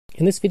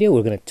In this video,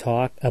 we're going to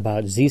talk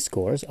about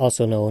Z-scores,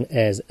 also known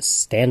as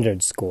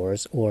standard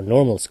scores or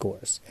normal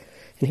scores.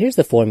 And here's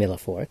the formula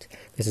for it.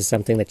 This is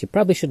something that you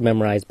probably should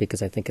memorize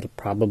because I think it'll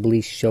probably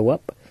show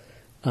up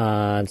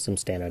on some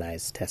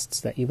standardized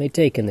tests that you may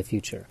take in the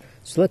future.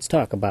 So let's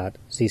talk about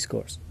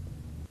Z-scores.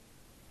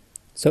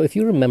 So if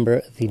you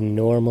remember the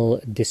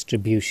normal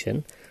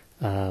distribution,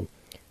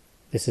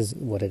 this is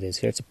what it is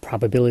here. It's a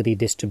probability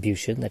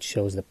distribution that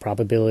shows the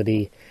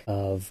probability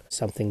of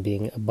something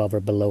being above or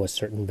below a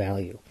certain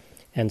value.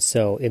 And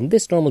so in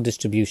this normal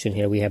distribution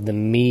here, we have the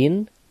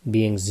mean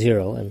being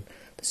 0, and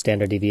the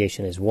standard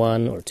deviation is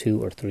 1 or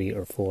 2 or 3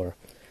 or 4,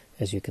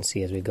 as you can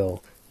see as we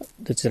go.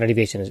 The standard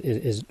deviation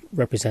is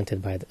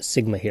represented by the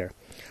sigma here.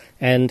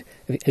 And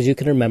as you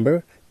can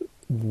remember,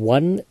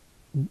 one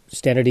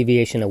standard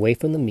deviation away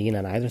from the mean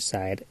on either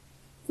side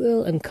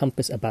will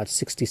encompass about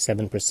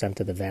 67%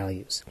 of the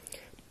values.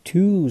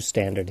 2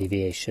 standard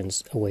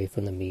deviations away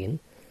from the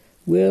mean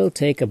will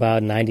take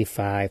about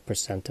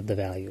 95% of the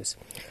values.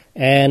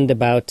 And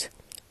about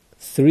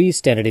 3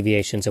 standard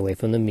deviations away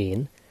from the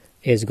mean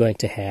is going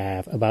to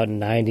have about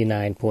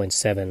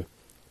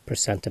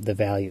 99.7% of the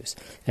values.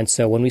 And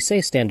so when we say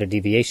standard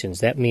deviations,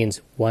 that means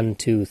 1,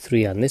 2,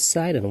 3 on this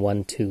side and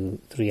 1, 2,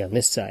 3 on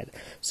this side.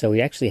 So we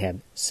actually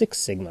have 6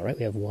 sigma, right?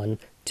 We have 1,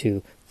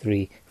 2,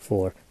 3,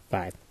 4,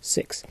 5,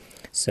 6.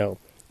 So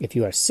if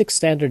you are 6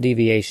 standard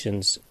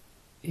deviations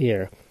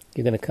here,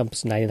 you're going to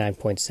encompass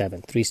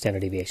 99.7, 3 standard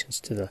deviations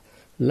to the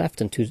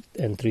left and 2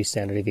 and 3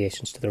 standard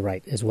deviations to the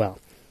right as well.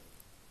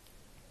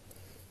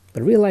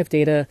 But real-life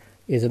data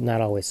is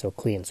not always so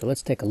clean. So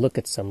let's take a look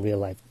at some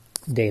real-life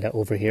data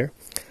over here.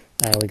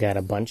 We got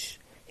a bunch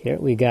here.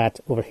 We got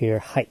over here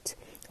height.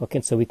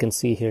 Okay, so we can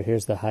see here,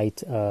 here's the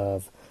height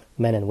of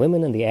men and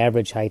women, and the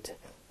average height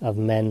of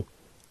men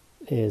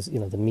is,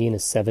 the mean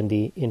is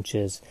 70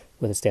 inches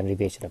with a standard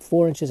deviation of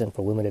 4 inches, and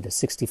for women it is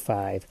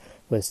 65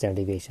 with a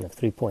standard deviation of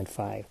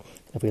 3.5.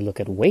 If we look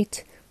at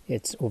weight,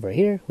 it's over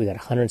here. We got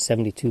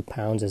 172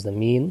 pounds as the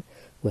mean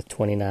with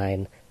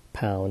 29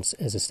 pounds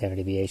as a standard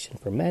deviation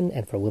for men,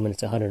 and for women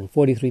it's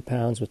 143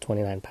 pounds with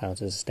 29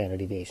 pounds as a standard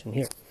deviation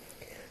here.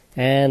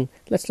 And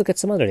let's look at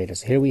some other data.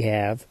 So here we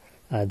have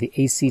the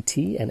ACT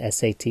and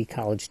SAT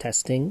college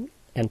testing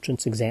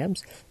entrance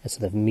exams. And so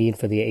the mean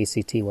for the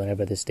ACT,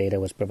 whenever this data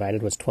was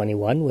provided, was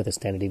 21 with a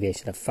standard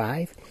deviation of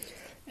 5.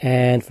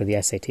 And for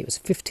the SAT, it was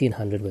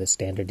 1,500 with a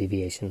standard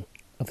deviation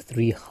of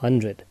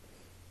 300.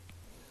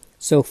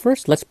 So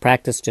first, let's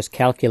practice just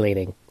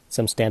calculating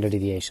some standard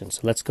deviations.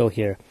 So let's go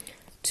here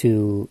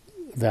to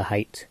the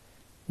height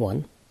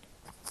one.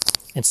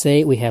 And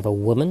say we have a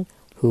woman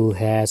who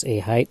has a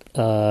height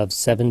of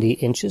 70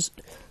 inches.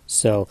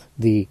 So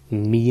the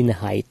mean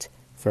height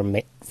for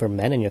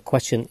men, and your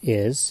question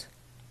is,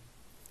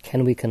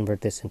 can we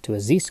convert this into a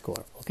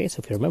z-score? Okay,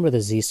 so if you remember,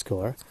 the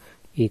z-score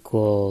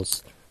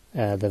equals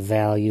the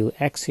value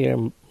x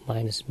here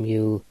minus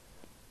mu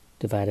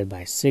divided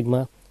by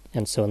sigma.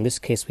 And so in this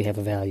case, we have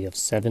a value of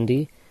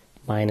 70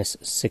 minus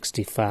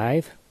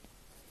 65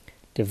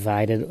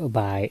 divided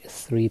by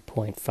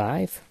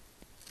 3.5.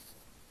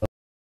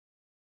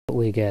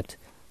 We get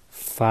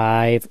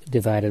 5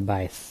 divided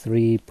by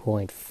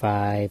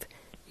 3.5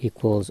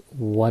 equals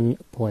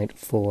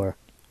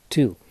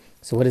 1.42.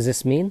 So what does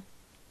this mean?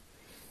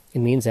 It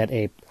means that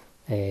a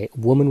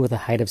woman with a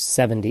height of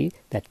 70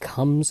 that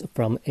comes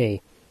from a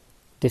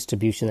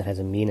distribution that has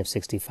a mean of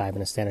 65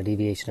 and a standard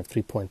deviation of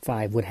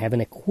 3.5 would have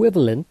an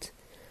equivalent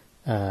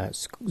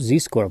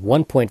z-score of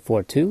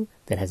 1.42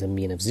 that has a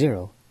mean of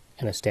 0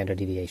 and a standard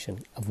deviation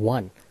of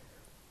 1.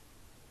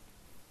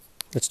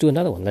 Let's do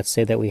another one. Let's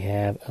say that we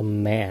have a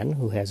man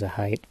who has a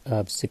height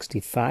of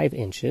 65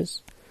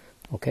 inches,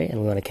 okay, and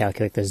we want to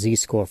calculate the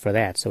z-score for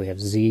that. So we have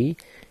z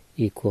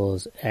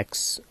equals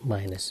x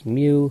minus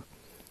mu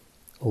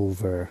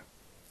over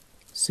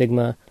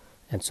sigma.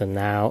 And so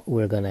now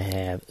we're going to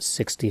have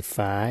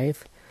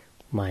 65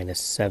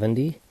 minus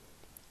 70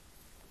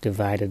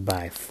 divided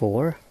by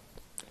 4,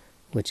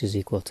 which is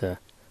equal to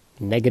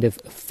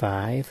negative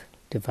 5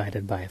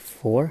 divided by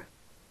 4,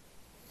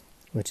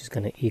 which is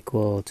going to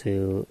equal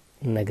to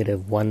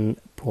negative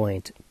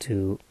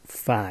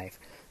 1.25.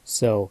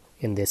 So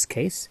in this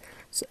case,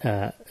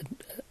 a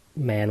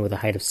man with a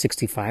height of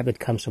 65 that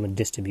comes from a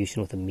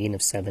distribution with a mean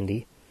of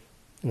 70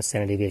 and a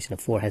standard deviation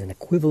of 4 has an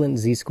equivalent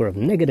z-score of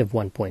negative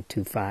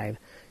 1.25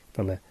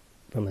 from a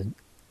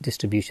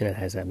distribution that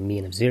has a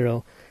mean of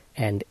 0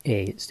 and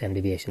a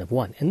standard deviation of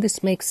 1. And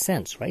this makes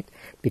sense, right?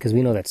 Because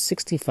we know that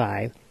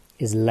 65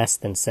 is less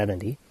than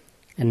 70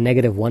 and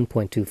negative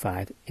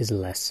 1.25 is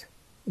less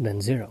than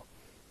 0.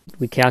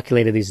 We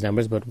calculated these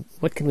numbers, but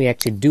what can we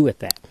actually do with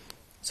that?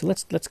 So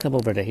let's come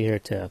over to here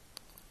to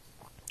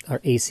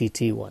our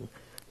ACT one.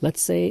 Let's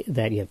say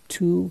that you have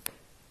 2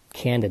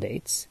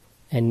 candidates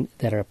and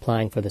that are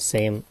applying for the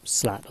same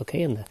slot,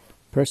 okay? And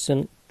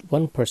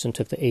one person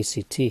took the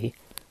ACT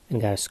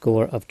and got a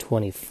score of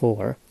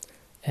 24,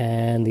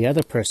 and the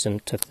other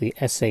person took the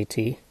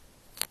SAT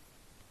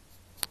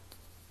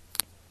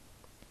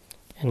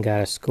and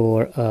got a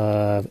score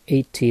of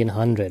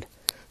 1,800.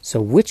 So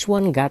which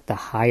one got the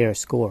higher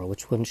score?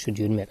 Which one should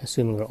you admit,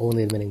 assuming we're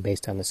only admitting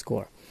based on the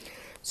score?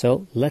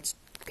 So let's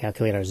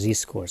calculate our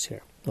z-scores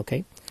here,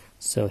 okay?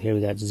 So here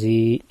we got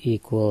z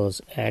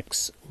equals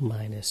x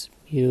minus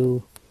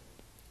mu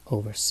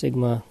over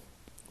sigma,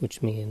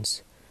 which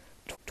means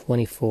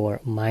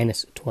 24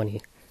 minus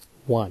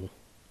 21.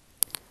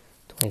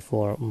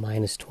 24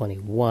 minus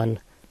 21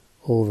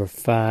 over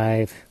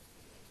 5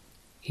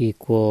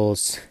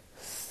 equals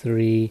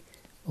 3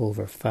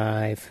 over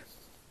 5.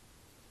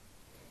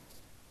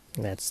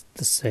 That's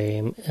the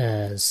same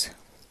as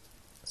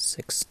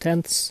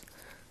 6/10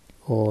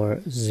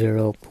 or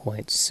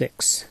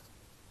 0.6.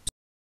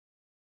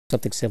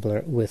 Something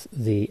similar with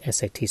the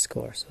SAT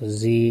score. So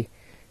z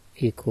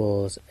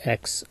equals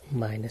x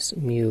minus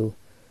mu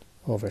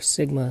over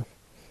sigma.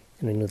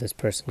 And we knew this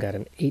person got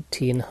an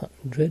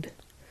 1800.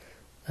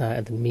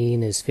 And the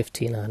mean is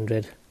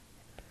 1500.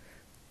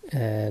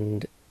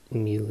 And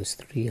mu is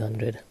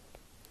 300.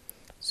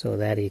 So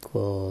that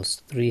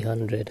equals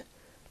 300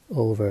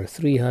 over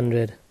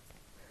 300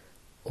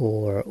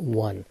 or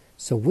 1.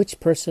 So which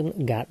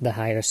person got the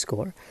higher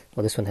score?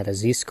 Well, this one had a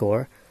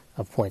z-score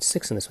of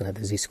 0.6 and this one had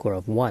a z-score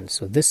of 1.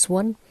 So this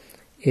one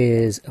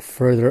is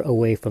further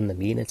away from the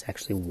mean. It's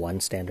actually 1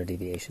 standard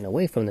deviation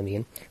away from the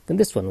mean than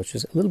this one, which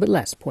is a little bit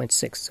less,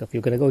 0.6. So if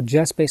you're going to go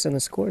just based on the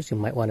scores, you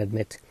might want to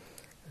admit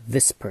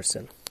this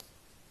person.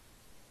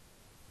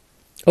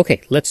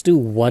 Okay, let's do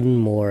one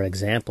more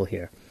example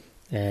here.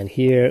 And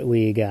here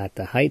we got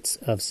the heights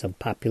of some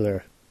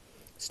popular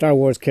Star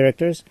Wars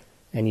characters,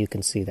 and you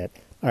can see that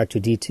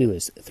R2-D2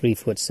 is 3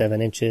 foot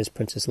 7 inches,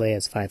 Princess Leia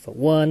is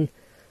 5'1",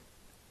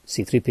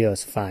 C-3PO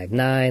is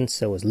 5'9",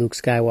 so is Luke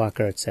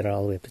Skywalker, etc.,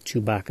 all the way up to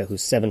Chewbacca,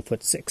 who's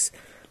 7'6",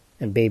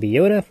 and Baby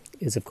Yoda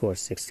is, of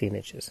course, 16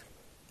 inches.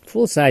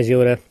 Full-size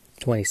Yoda,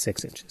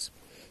 26 inches.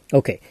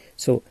 Okay,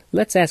 so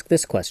let's ask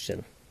this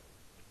question.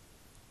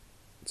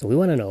 So we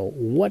want to know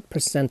what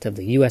percent of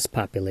the U.S.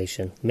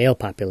 population, male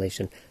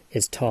population,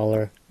 is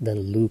taller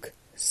than Luke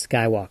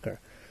Skywalker.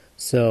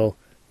 So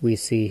we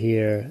see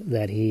here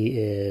that he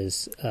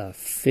is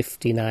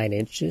 59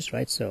 inches,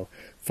 right? So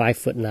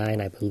 5'9",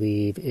 I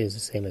believe, is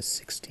the same as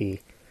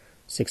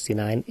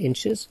 69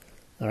 inches.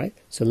 All right,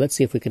 so let's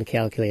see if we can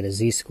calculate a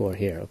z-score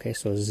here. Okay,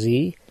 so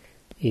z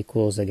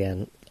equals,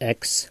 again,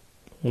 x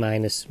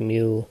minus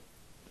mu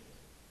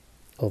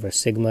over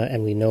sigma,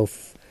 and we know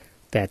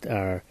that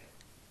our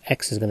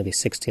x is going to be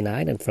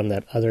 69, and from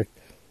that other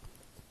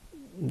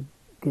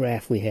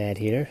graph we had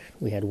here,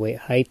 we had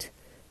height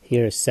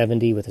here is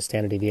 70 with a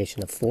standard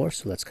deviation of 4,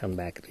 so let's come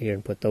back here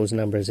and put those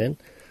numbers in.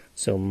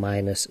 So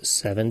minus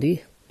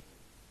 70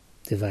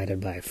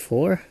 divided by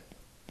 4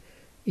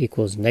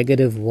 equals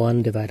negative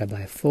 1 divided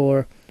by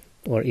 4,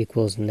 or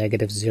equals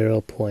negative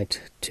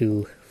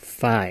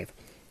 0.25.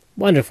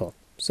 Wonderful.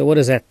 So what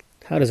is that?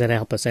 How does that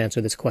help us answer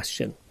this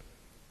question?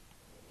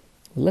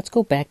 Well, let's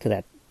go back to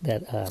that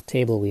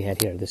table we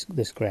had here,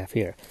 this graph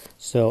here.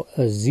 So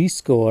a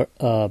z-score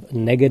of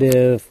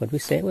negative, what did we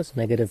say it was?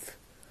 Negative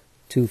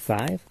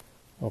 25.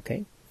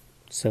 Okay,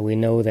 so we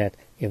know that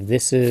if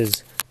this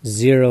is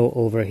 0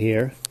 over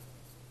here,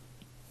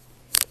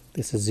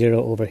 this is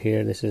 0 over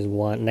here, this is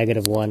 1,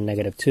 negative 1,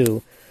 negative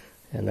 2,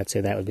 and let's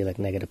say that would be like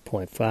negative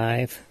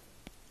 0.5.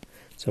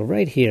 So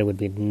right here would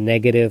be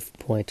negative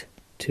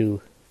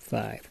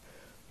 0.25,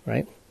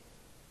 right?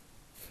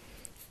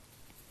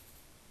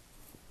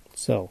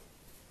 So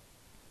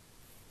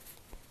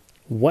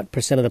what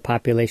percent of the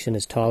population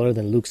is taller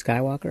than Luke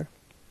Skywalker?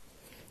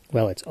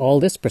 Well, it's all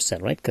this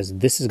percent, right? Because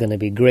this is going to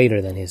be greater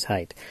than his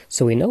height.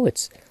 So we know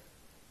it's,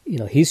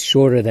 he's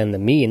shorter than the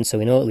mean, so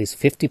we know at least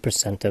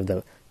 50% of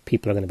the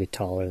people are going to be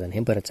taller than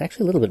him, but it's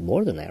actually a little bit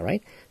more than that,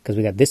 right? Because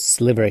we got this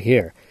sliver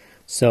here.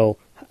 So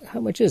how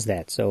much is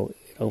that? So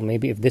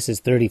maybe if this is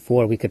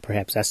 34, we could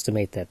perhaps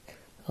estimate that,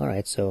 all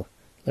right, so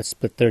let's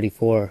split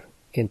 34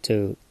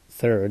 into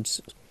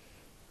thirds,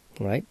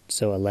 right?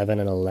 So 11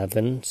 and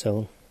 11,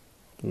 so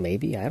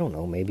maybe, I don't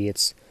know, maybe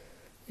it's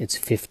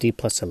 50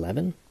 plus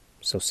 11,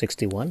 so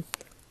 61.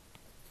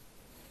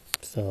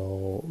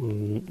 So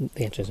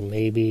the answer is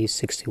maybe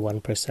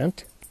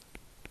 61%.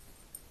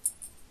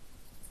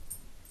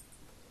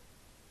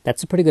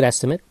 That's a pretty good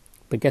estimate,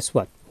 but guess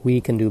what?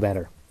 We can do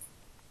better.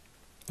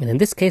 And in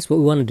this case, what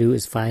we want to do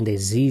is find a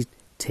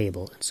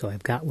z-table. So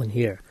I've got one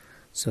here.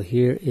 So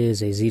here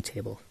is a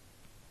z-table.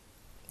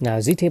 Now,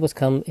 z-tables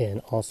come in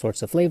all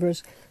sorts of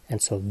flavors,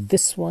 and so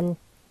this one,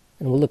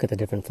 and we'll look at the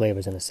different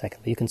flavors in a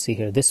second, but you can see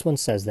here, this one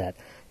says that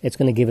it's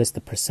going to give us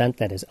the percent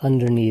that is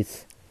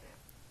underneath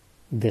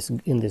this,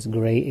 in this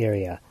gray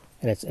area,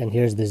 and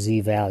here's the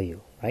z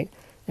value, right?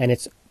 And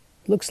it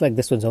looks like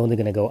this one's only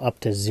going to go up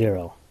to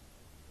 0.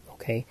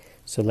 Okay,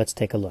 so let's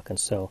take a look. And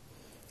so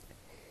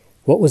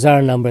what was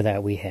our number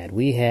that we had?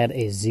 We had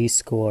a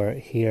z-score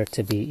here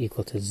to be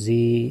equal to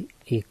z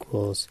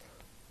equals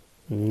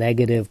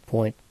negative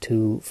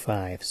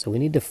 0.25. So we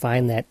need to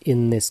find that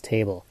in this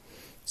table.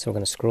 So we're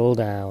going to scroll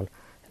down,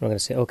 and we're going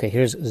to say, okay,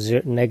 here's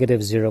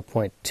negative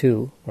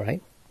 0.2,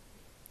 right?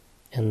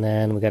 And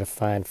then we got to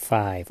find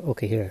 5.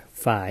 Okay, here,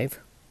 5.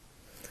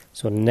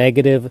 So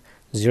negative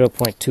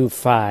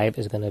 0.25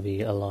 is going to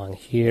be along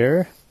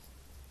here,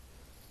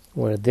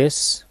 where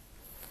this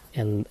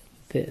and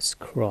this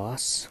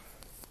cross.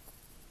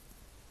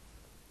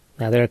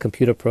 Now, there are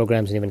computer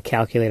programs and even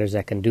calculators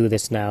that can do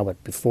this now,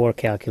 but before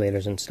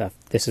calculators and stuff,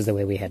 this is the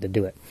way we had to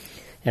do it.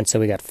 And so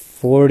we got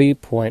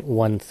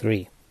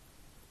 40.13,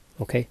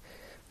 okay?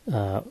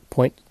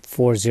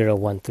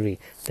 0.4013.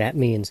 That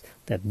means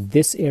that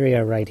this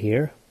area right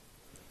here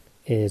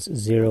is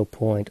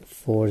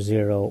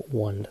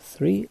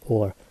 0.4013,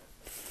 or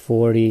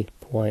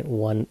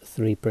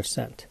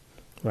 40.13%,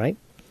 right?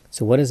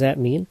 So what does that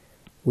mean?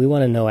 We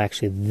want to know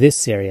actually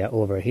this area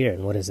over here.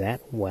 And what is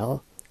that?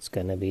 Well, it's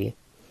going to be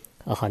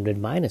 100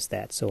 minus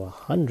that. So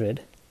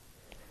 100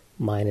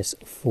 minus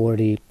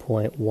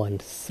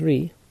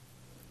 40.13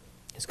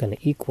 is going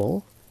to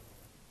equal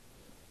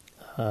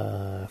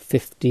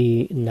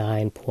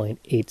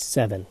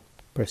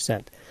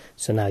 59.87%.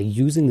 So now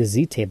using the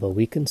Z table,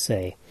 we can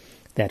say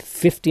that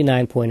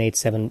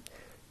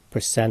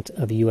 59.87%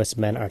 of U.S.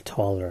 men are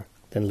taller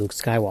than Luke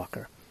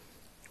Skywalker,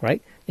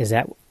 right? Is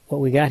that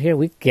what we got here?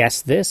 We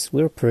guessed this.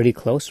 We were pretty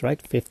close,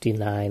 right?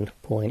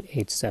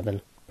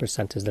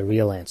 59.87% is the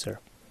real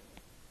answer.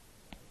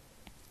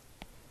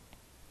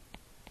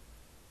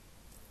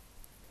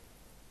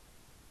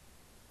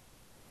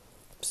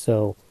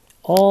 So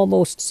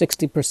almost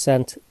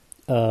 60%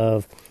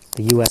 of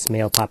the U.S.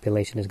 male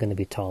population is going to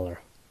be taller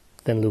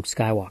than Luke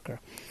Skywalker.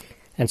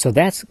 And so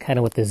that's kind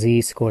of what the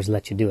Z-scores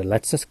let you do. It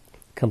lets us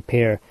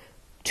compare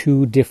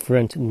two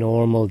different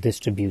normal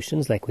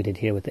distributions, like we did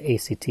here with the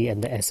ACT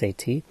and the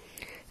SAT. And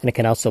it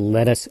can also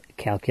let us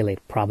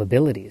calculate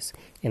probabilities.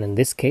 And in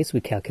this case,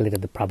 we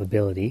calculated the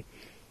probability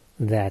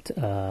that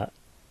a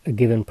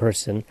given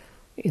person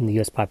in the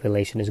U.S.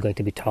 population is going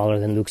to be taller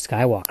than Luke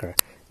Skywalker.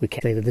 We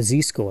calculated the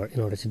Z-score in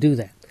order to do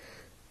that.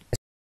 I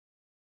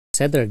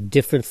said there are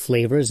different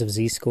flavors of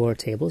Z-score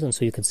tables, and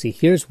so you can see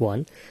here's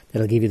one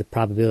that'll give you the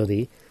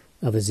probability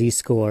of a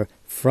Z-score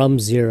from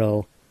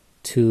 0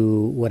 to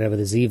whatever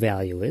the Z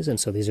value is, and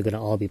so these are going to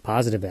all be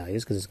positive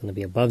values because it's going to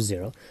be above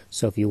 0.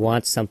 So if you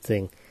want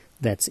something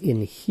that's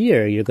in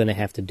here, you're going to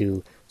have to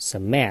do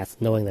some math,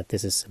 knowing that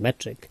this is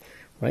symmetric,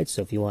 right?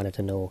 So if you wanted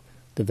to know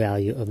the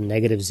value of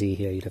negative Z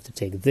here, you'd have to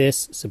take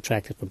this,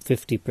 subtract it from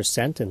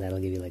 50%, and that'll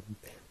give you like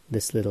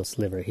this little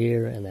sliver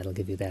here, and that'll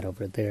give you that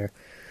over there.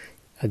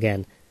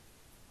 Again,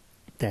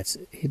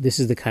 this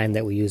is the kind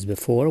that we used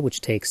before,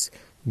 which takes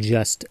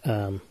just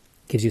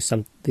gives you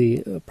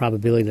the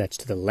probability that's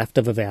to the left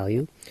of a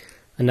value.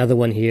 Another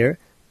one here,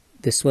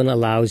 this one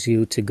allows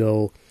you to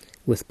go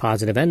with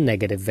positive and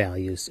negative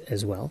values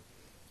as well.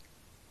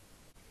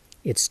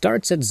 It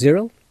starts at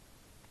 0,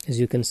 as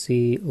you can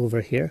see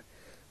over here,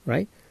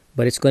 right?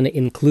 But it's going to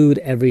include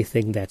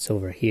everything that's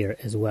over here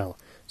as well.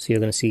 So you're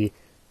going to see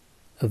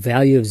a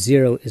value of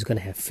 0 is going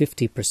to have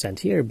 50%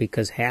 here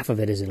because half of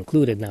it is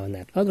included. Now in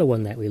that other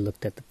one that we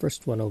looked at, the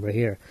first one over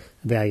here,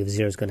 a value of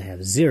 0 is going to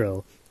have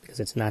 0 because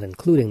it's not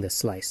including this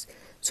slice.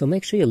 So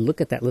make sure you look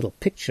at that little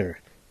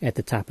picture at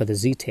the top of the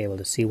Z table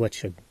to see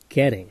what you're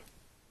getting.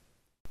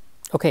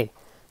 Okay,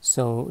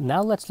 so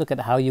now let's look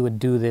at how you would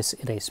do this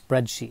in a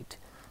spreadsheet.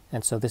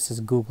 And so this is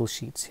Google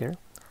Sheets here.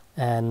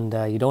 And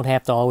you don't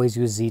have to always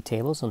use Z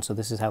tables, and so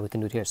this is how we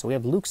can do it here. So we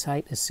have Luke's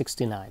height is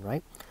 69,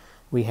 right?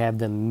 We have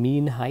the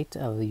mean height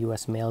of the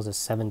U.S. males is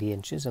 70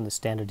 inches, and the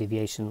standard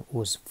deviation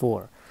was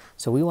 4.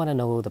 So we want to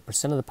know the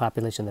percent of the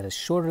population that is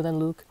shorter than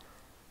Luke,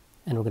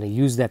 and we're going to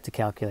use that to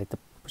calculate the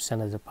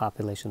percent of the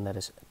population that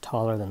is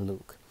taller than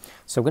Luke.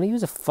 So we're going to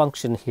use a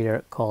function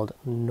here called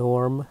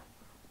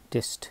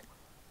normdist.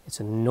 It's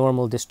a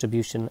normal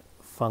distribution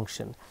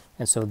function,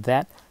 and so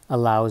that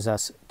allows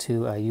us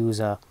to use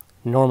a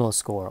normal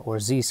score or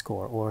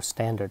Z-score or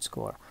standard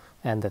score.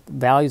 And the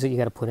values that you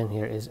got to put in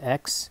here is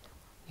X,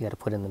 you got to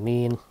put in the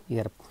mean, you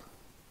got to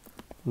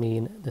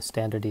mean the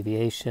standard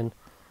deviation,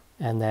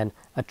 and then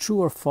a true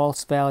or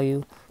false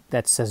value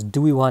that says,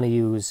 do we want to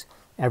use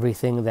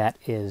everything that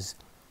is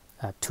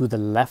to the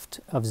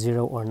left of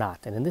 0 or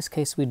not? And in this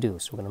case we do,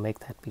 so we're going to make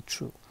that be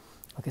true.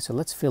 Okay, so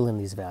let's fill in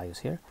these values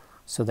here.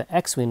 So the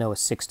X we know is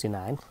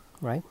 69,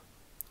 right?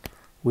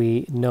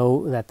 We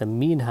know that the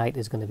mean height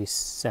is going to be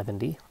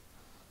 70,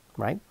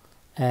 right?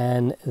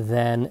 And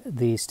then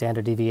the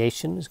standard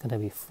deviation is going to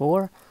be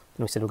 4, and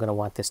we said we're going to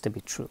want this to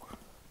be true.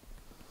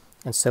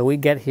 And so we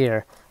get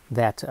here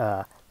that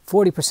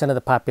 40% of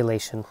the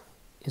population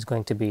is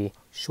going to be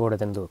shorter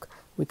than Luke.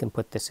 We can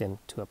put this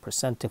into a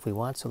percent if we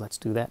want, so let's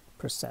do that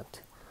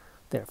percent.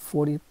 There,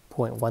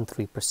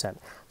 40.13%.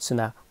 So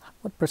now,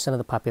 what percent of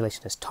the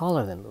population is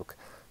taller than Luke?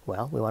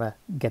 Well, we want to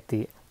get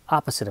the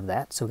opposite of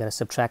that, so we're going to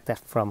subtract that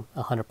from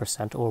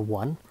 100%, or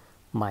 1,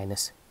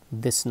 minus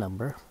this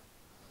number.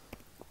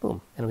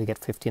 Boom, and we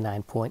get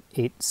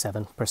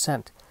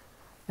 59.87%.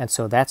 And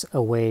so that's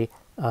a way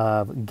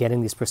of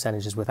getting these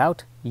percentages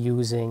without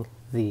using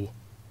the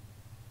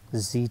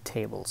Z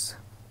tables.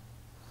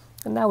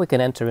 And now we can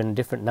enter in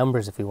different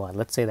numbers if we want.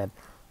 Let's say that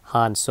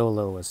Han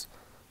Solo was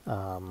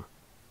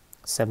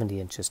 70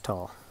 inches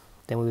tall.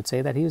 Then we would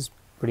say that he was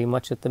pretty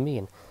much at the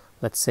mean.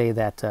 Let's say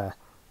that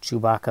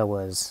Chewbacca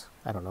was,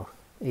 I don't know,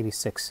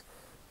 86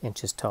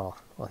 inches tall.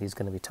 Well, he's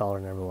going to be taller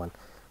than everyone.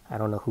 I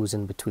don't know who's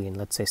in between.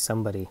 Let's say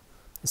somebody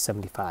is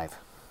 75.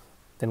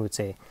 Then we'd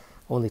say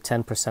only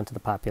 10% of the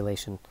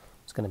population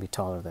is going to be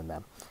taller than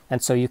them.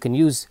 And so you can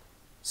use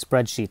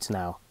spreadsheets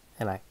now,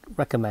 and I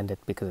recommend it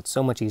because it's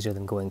so much easier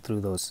than going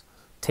through those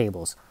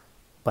tables.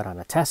 But on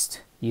a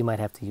test, you might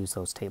have to use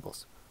those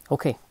tables.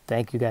 Okay,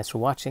 thank you guys for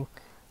watching.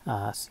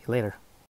 See you later.